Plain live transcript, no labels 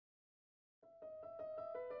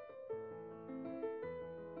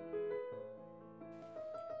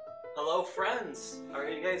Hello, friends. Are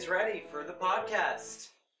you guys ready for the podcast?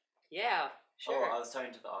 Yeah, sure. Oh, I was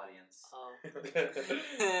talking to the audience. Oh.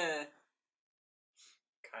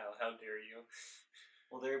 Kyle, how dare you?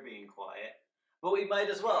 Well, they're being quiet. But we might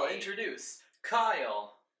as well introduce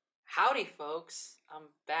Kyle. Howdy, folks. I'm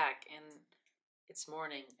back, and it's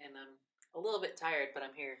morning, and I'm a little bit tired, but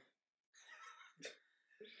I'm here.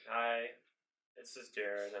 Hi, this is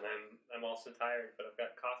Jared, and I'm also tired, but I've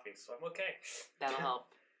got coffee, so I'm okay. That'll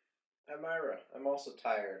help. I'm Ira. I'm also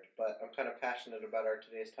tired, but I'm kind of passionate about our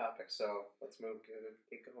today's topic, so let's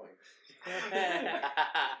get going.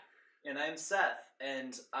 And I'm Seth,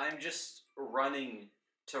 and I'm just running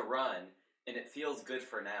to run, and it feels good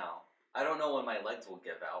for now. I don't know when my legs will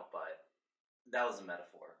give out, but that was a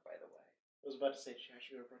metaphor, by the way. I was about to say,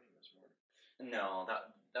 Josh, you were running this morning. No,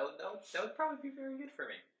 that would probably be very good for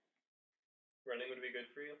me. Running would be good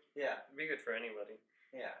for you? Yeah. It'd be good for anybody.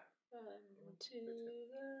 Yeah. I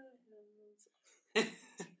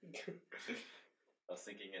was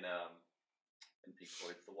thinking in Pink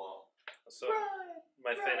Floyd's The Wall. So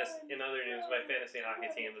in other news, my fantasy hockey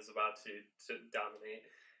team is about to dominate.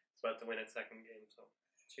 It's about to win its second game, so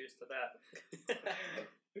cheers to that.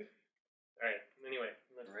 Alright, anyway.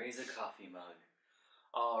 Raise a coffee mug.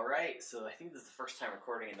 Alright, so I think this is the first time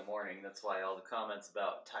recording in the morning. That's why all the comments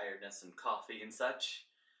about tiredness and coffee and such.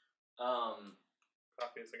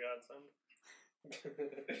 Coffee is a godsend.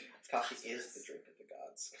 Coffee is the drink of the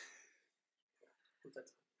gods.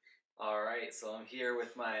 Alright, so I'm here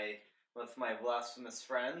with my blasphemous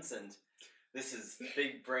friends, and this is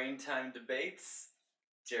Big Brain Time Debates.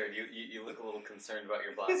 Jared, you look a little concerned about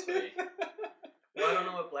your blasphemy. Well, I don't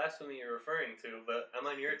know what blasphemy you're referring to, but I'm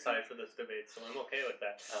on your side for this debate, so I'm okay with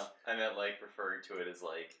that. I meant referring to it as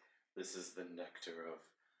this is the nectar of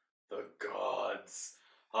the gods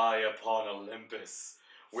high upon Olympus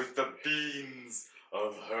with the beans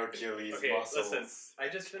of Hercules' muscles. Listen, I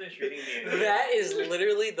just finished reading the That is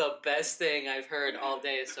literally the best thing I've heard all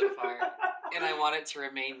day so far, and I want it to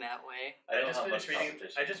remain that way. I just finished reading the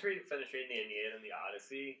Aeneid and the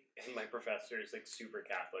Odyssey, and my professor is super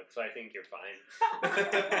Catholic, so I think you're fine.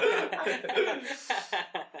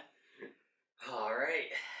 All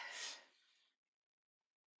right.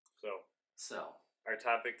 So our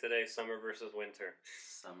topic today: summer versus winter.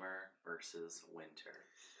 Summer versus winter.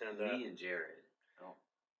 And me and Jared. Oh,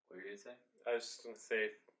 what were you gonna say? I was just gonna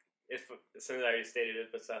say, since I already stated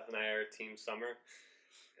it, but Seth and I are team summer,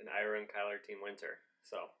 and Ira and Kyle are team winter.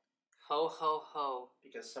 So ho ho ho.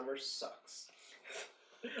 Because summer sucks.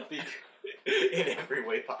 In every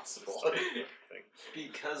way possible.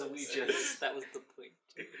 Because we just that was the point.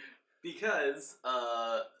 Because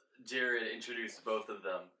Jared introduced both of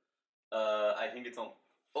them. I think it's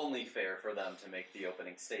only fair for them to make the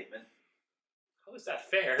opening statement. How is that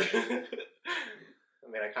fair? I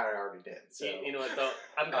mean, I kind of already did. So you know what though?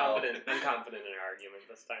 I'm confident. I'm confident in our argument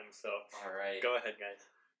this time. So all right, go ahead, guys.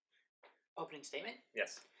 Opening statement?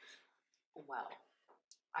 Yes. Well,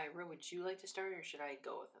 Ira, would you like to start, or should I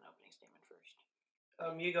go with an opening statement first?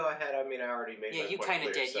 You go ahead. I mean, I already made. Yeah, my you point kind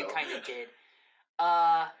of clear, did. So. You kind of did.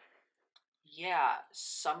 Yeah,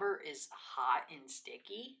 summer is hot and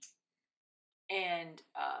sticky, and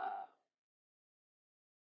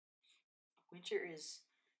winter is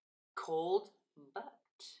cold, but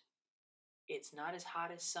it's not as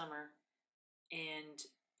hot as summer, and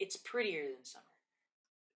it's prettier than summer.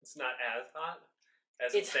 It's not as hot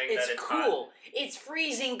as it's saying it's that it's cool. Hot. It's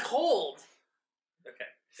freezing cold. Okay.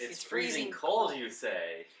 It's freezing cold, you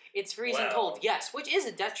say? It's freezing cold, yes, which is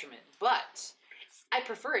a detriment, but I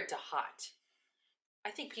prefer it to hot. I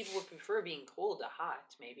think people would prefer being cold to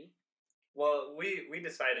hot, maybe. Well, we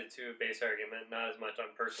decided to base argument not as much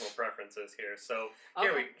on personal preferences here, so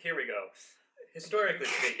Okay. here we go. Historically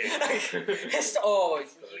speaking. You're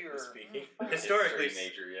speaking. Historically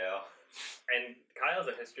major, yeah. And Kyle's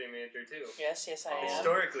a history major too. Yes, I am.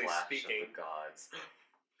 Historically Clash speaking. of the gods.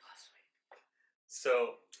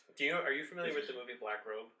 So, are you familiar with the movie Black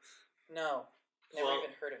Robe? No, never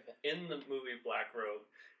even heard of it. In the movie Black Robe,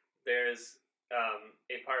 there's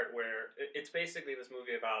a part where it's basically this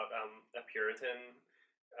movie about a Puritan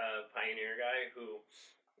pioneer guy who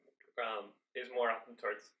is more up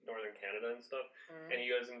towards northern Canada and stuff, and he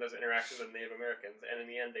goes and does interactions with Native Americans, and in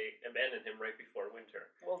the end they abandon him right before winter.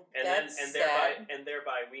 Well, and that's sad.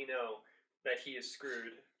 Thereby we know that he is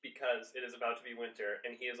screwed because it is about to be winter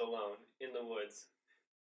and he is alone in the woods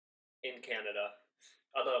in Canada.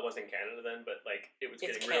 Although it wasn't Canada then, but it was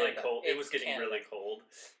getting really cold. It was getting really cold.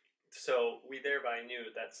 So we thereby knew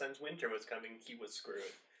that since winter was coming, he was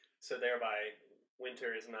screwed. So thereby,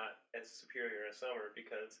 winter is not as superior as summer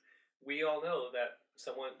because we all know that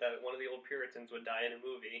one of the old Puritans would die in a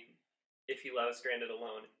movie if he was stranded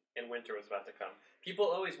alone and winter was about to come. People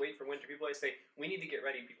always wait for winter. People always say, we need to get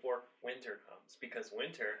ready before winter comes, because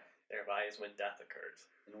winter, thereby, is when death occurs.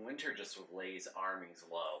 And winter just lays armies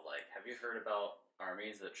low. Like, have you heard about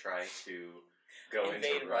armies that try to go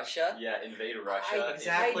Invade into Russia? Yeah, invade Russia.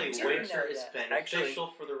 Exactly. I do Winter know is that.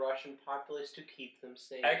 beneficial for the Russian populace to keep them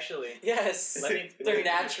safe. Actually, Yes. Let me- Their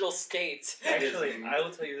natural state. actually, I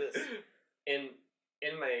will tell you this.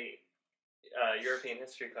 In my European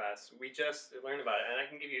history class, we just learned about it, and I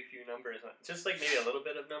can give you a few numbers, just like maybe a little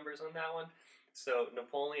bit of numbers on that one. So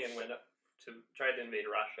Napoleon went up to try to invade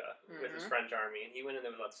Russia with his French army, and he went in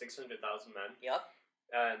there with about 600,000 men. Yep.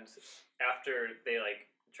 And after they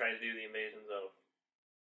tried to do the invasions of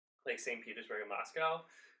St. Petersburg and Moscow,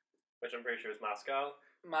 which I'm pretty sure is Moscow.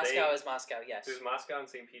 Moscow is Moscow. Yes. There's Moscow and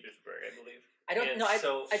St. Petersburg, I believe. I don't And know.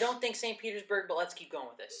 so- I don't think St. Petersburg, but let's keep going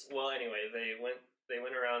with this. Well, anyway, they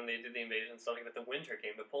went around, they did the invasion and stuff like that. The winter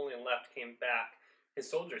came. Napoleon left, came back. His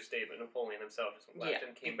soldiers stayed, but Napoleon himself just left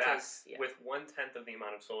and came back with 1/10 of the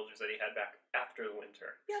amount of soldiers that he had back after the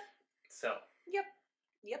winter. Yep. So.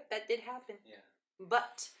 Yep, that did happen. Yeah.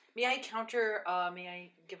 But may I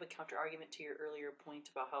give a counter argument to your earlier point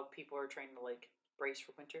about how people are trying to brace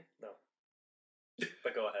for winter? No.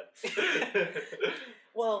 But go ahead.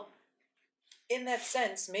 Well, in that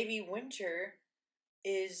sense, maybe winter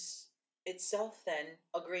is itself then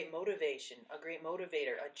a great motivation, a great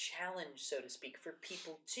motivator, a challenge, so to speak, for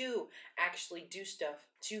people to actually do stuff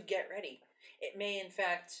to get ready. It may, in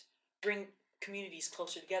fact, bring communities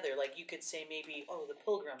closer together. Like you could say maybe, the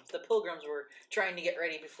pilgrims were trying to get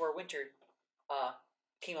ready before winter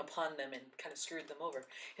came upon them and kind of screwed them over.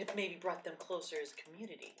 It maybe brought them closer as a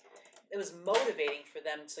community. It was motivating for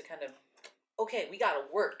them to kind of, okay, we gotta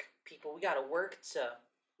work, people. We gotta work to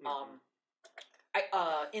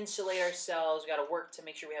insulate ourselves. We gotta work to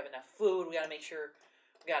make sure we have enough food. We gotta make sure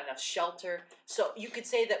we got enough shelter. So you could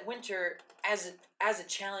say that winter, as a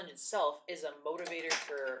challenge itself, is a motivator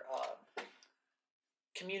for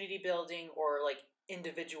community building or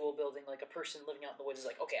individual building. Like a person living out in the woods is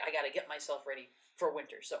like, okay, I gotta get myself ready for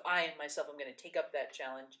winter. So I myself am gonna take up that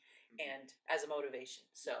challenge and as a motivation.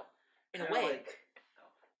 So in a way.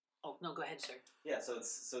 Oh no, go ahead, sir. Yeah, so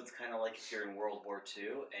it's kind of like if you're in World War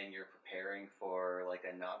II and you're preparing for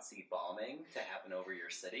a Nazi bombing to happen over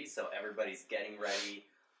your city. So everybody's getting ready.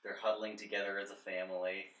 They're huddling together as a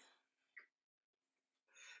family.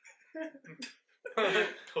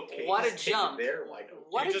 Okay. What a jump!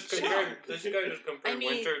 What a jump! This guy just compared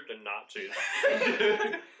winter to Nazis.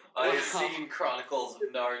 I've seen Chronicles of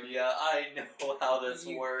Narnia. I know how this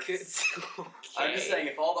works. Okay. I'm just saying,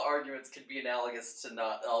 if all the arguments can be analogous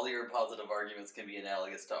to all your positive arguments can be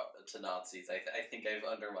analogous to Nazis, I think I've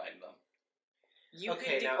undermined them. You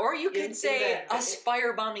could say us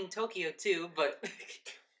firebombing Tokyo too, but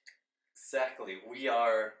exactly, we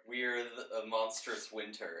are a monstrous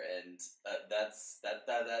winter, and that's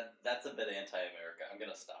a bit anti-America. I'm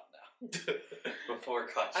gonna stop now. Before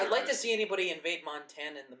I'd like to see anybody invade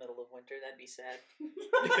Montana in the middle of winter. That'd be sad.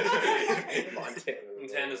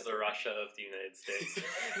 Montana is the Russia of the United States.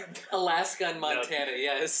 Alaska and Montana,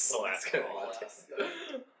 yes. Alaska.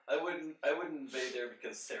 I wouldn't invade there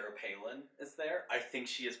because Sarah Palin is there. I think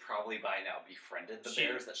she has probably by now befriended the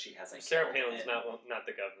bears that she hasn't Sarah killed. Palin's not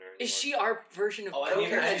the governor anymore. Is she our version of I don't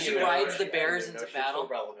care. and she rides the bears into battle?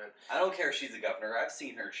 I don't care if she's a governor. I've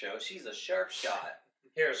seen her show. She's a sharp shot.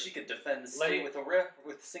 Here, she could defend the state with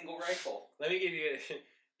a single rifle. Let me give you,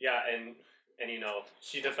 and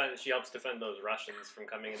she helps defend those Russians from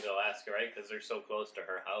coming into Alaska, right? Because they're so close to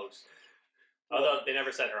her house. Although they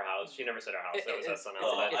never said her house, she never said her house. That was SNL.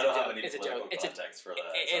 I don't have any political context for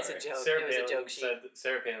that. It's a joke. Sarah It was a Palin joke. said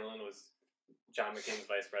Sarah Palin was John McCain's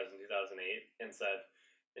vice president in 2008,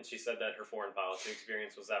 and she said that her foreign policy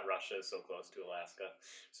experience was that Russia is so close to Alaska,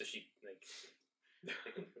 so she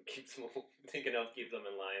keeps them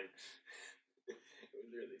in line. It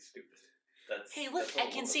was really stupid. Hey, look! I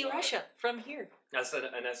can see Russia from here. And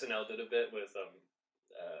SNL did a bit with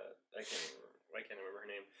I can't remember her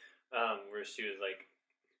name. Where she was like,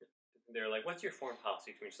 they're like, "What's your foreign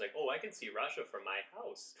policy?" And she's like, "Oh, I can see Russia from my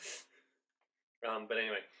house." But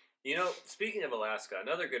anyway, speaking of Alaska,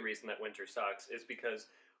 another good reason that winter sucks is because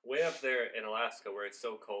way up there in Alaska, where it's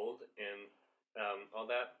so cold and all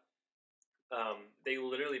that, they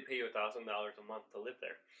literally pay you $1,000 a month to live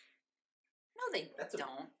there. No, they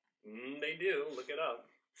don't. They do. Look it up.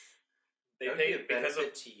 They That would pay be a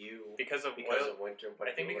benefit to you because of winter.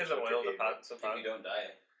 I think because of oil deposits. If you don't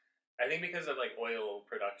die. I think because of oil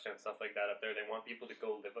production and stuff like that up there, they want people to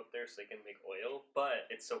go live up there so they can make oil. But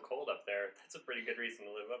it's so cold up there. That's a pretty good reason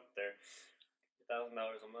to live up there. $1,000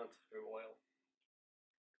 a month for oil.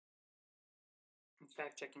 I'm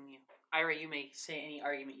fact checking you. Ira, you may say any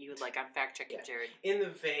argument you would like. I'm fact checking Yeah. Jared. In the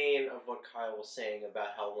vein of what Kyle was saying about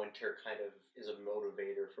how winter kind of is a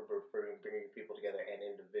motivator for bringing people together and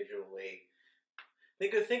individually,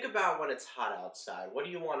 think about when it's hot outside. What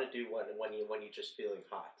do you want to do when you're just feeling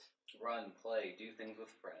hot? Run, play, do things with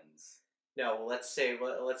friends. No, well, let's say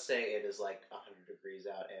it is like 100 degrees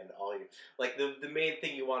out, and all you like the main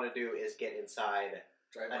thing you want to do is get inside.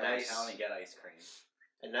 Drive A around nice- town and get ice cream.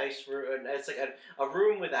 A nice room. It's like a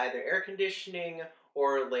room with either air conditioning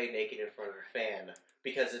or lay naked in front of a fan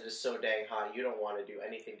because it is so dang hot. You don't want to do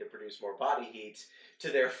anything to produce more body heat. To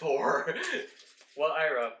therefore, Well,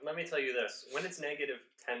 Ira, let me tell you this: when it's negative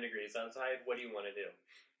 10 degrees outside, what do you want to do?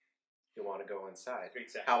 you want to go inside.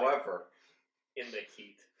 Exactly. However, In the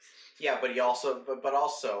heat. yeah, but you also, but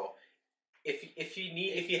also, if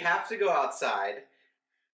you have to go outside,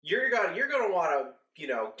 you're gonna want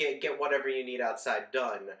to get whatever you need outside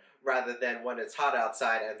done rather than when it's hot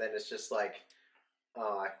outside and then it's just like,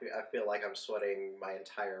 oh, I feel like I'm sweating my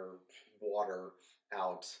entire water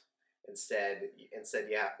out. Instead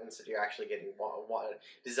you're actually getting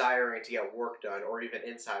desiring to get work done, or even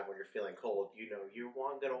inside when you're feeling cold. You're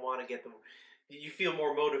gonna want to get them. You feel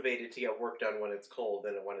more motivated to get work done when it's cold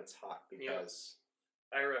than when it's hot because.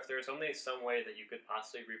 Ira, if there's only some way that you could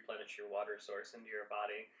possibly replenish your water source into your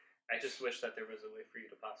body, I just wish that there was a way for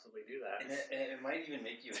you to possibly do that. And it might even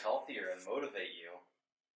make you healthier and motivate you.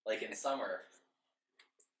 Like in summer,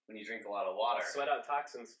 when you drink a lot of water. Sweat out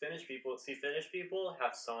toxins. Finnish people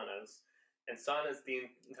have saunas. And saunas,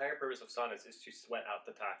 the entire purpose of saunas is to sweat out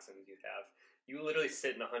the toxins you have. You literally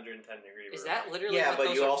sit in a 110 degree room. Is that literally Yeah, what but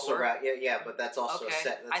those you are also for? but that's also Okay. a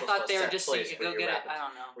set. That's I also thought a they were set just so you place could where go get it. wrap I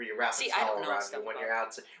don't know. Where you wrap See, a I towel don't know around stuff you when about you're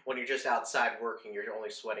outside. When you're just outside working, you're only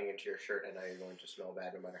sweating into your shirt, and now you're going to smell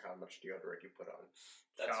bad no matter how much deodorant you put on.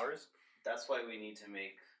 showers? That's why we need to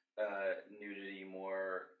make nudity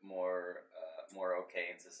more okay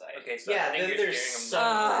in society. Okay, so Yeah, I think then you're there's steering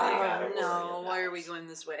some- them. No, why are we going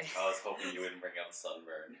this way? I was hoping you wouldn't bring up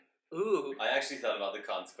sunburn. Ooh. I actually thought about the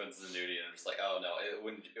consequences of nudity, and I'm just like, oh no, it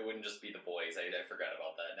wouldn't just be the boys. I forgot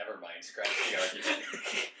about that. Never mind. Scratch the argument.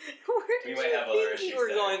 Where We did might you have other think you issues were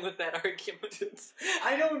there. going with that argument?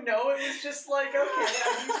 I don't know. It was just like, okay,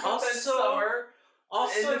 I need to Also- spend summer.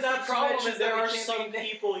 Also, And not the to problem mention is that there we are can't some be-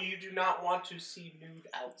 people you do not want to see nude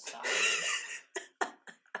outside.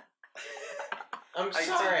 I'm I do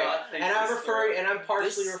sorry, not think and I'm this referring, through. and I'm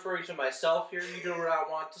partially This- referring to myself here. You do not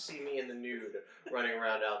want to see me in the nude running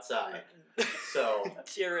around outside. So,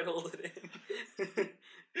 Jared, hold it in.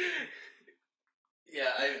 Yeah,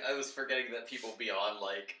 I was forgetting that people beyond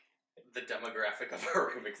like the demographic of our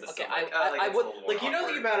room exist. Okay, I'm like, I it's a would- little more like the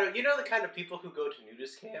awkward. amount of the kind of people who go to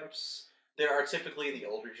nudist camps. There are typically the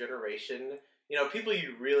older generation. People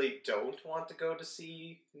you really don't want to go to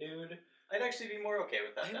see nude. I'd actually be more okay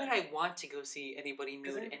with that. Why then. would I want to go see anybody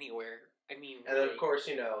 'Cause nude then- anywhere? I mean, And then, really. of course,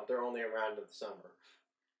 they're only around in the summer.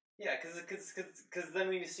 Yeah, because then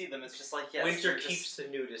when you see them, it's just like, yes, Winter they're keeps the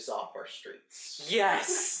nudists off our streets.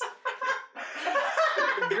 Yes!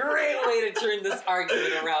 Great way to turn this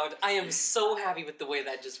argument around. I am so happy with the way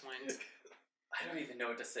that just went. I don't even know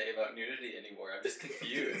what to say about nudity anymore. I'm just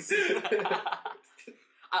confused.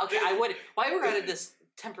 Okay, while we're at this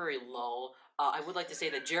temporary lull, I would like to say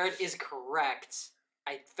that Jared is correct.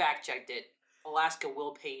 I fact checked it. Alaska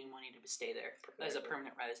will pay you money to stay there as a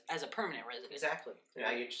permanent resident. Exactly.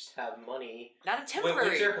 Now you just have money. Not a temporary,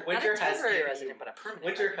 Winter not a has temporary given resident, you- but a permanent.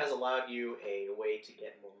 Winter resident. has allowed you a way to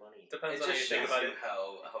get more money. Depends It on how just you think shows about you it.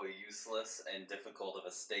 how useless and difficult of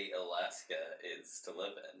a state Alaska is to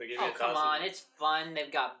live in. They give you Oh, 1,000 come on, it's fun.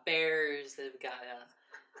 They've got bears. They've got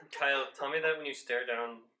Kyle, tell me that when you stare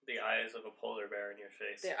down the eyes of a polar bear in your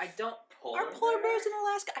face. I don't. Polar Are polar bear? bears in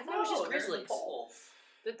Alaska? I thought it was just No, they're in the grizzlies. poles.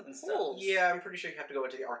 They're the and stuff. poles. Yeah, I'm pretty sure you have to go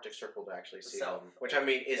into the Arctic Circle to actually see South. them. Which I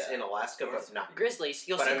mean is Yeah. in Alaska, North. but not. Grizzlies.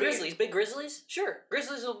 You'll But see I mean- grizzlies. Big grizzlies? Sure.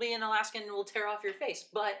 Grizzlies will be in Alaska and will tear off your face.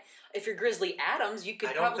 But if you're Grizzly Adams, you could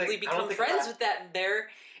I don't probably think- I become don't think friends Ala- with that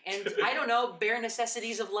bear. And, I don't know, bare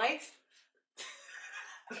necessities of life.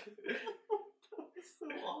 That's so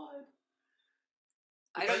odd.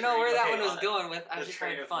 I don't know where that Okay, one was going with. I was The just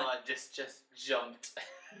train having of fun. thought just jumped.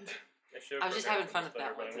 should've I was just prepared having fun this with that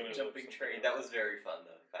better, but one. I'm gonna Jumping look train. something That up. was very fun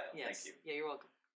though, Kyle. Yes. Thank you. Yeah, you're welcome.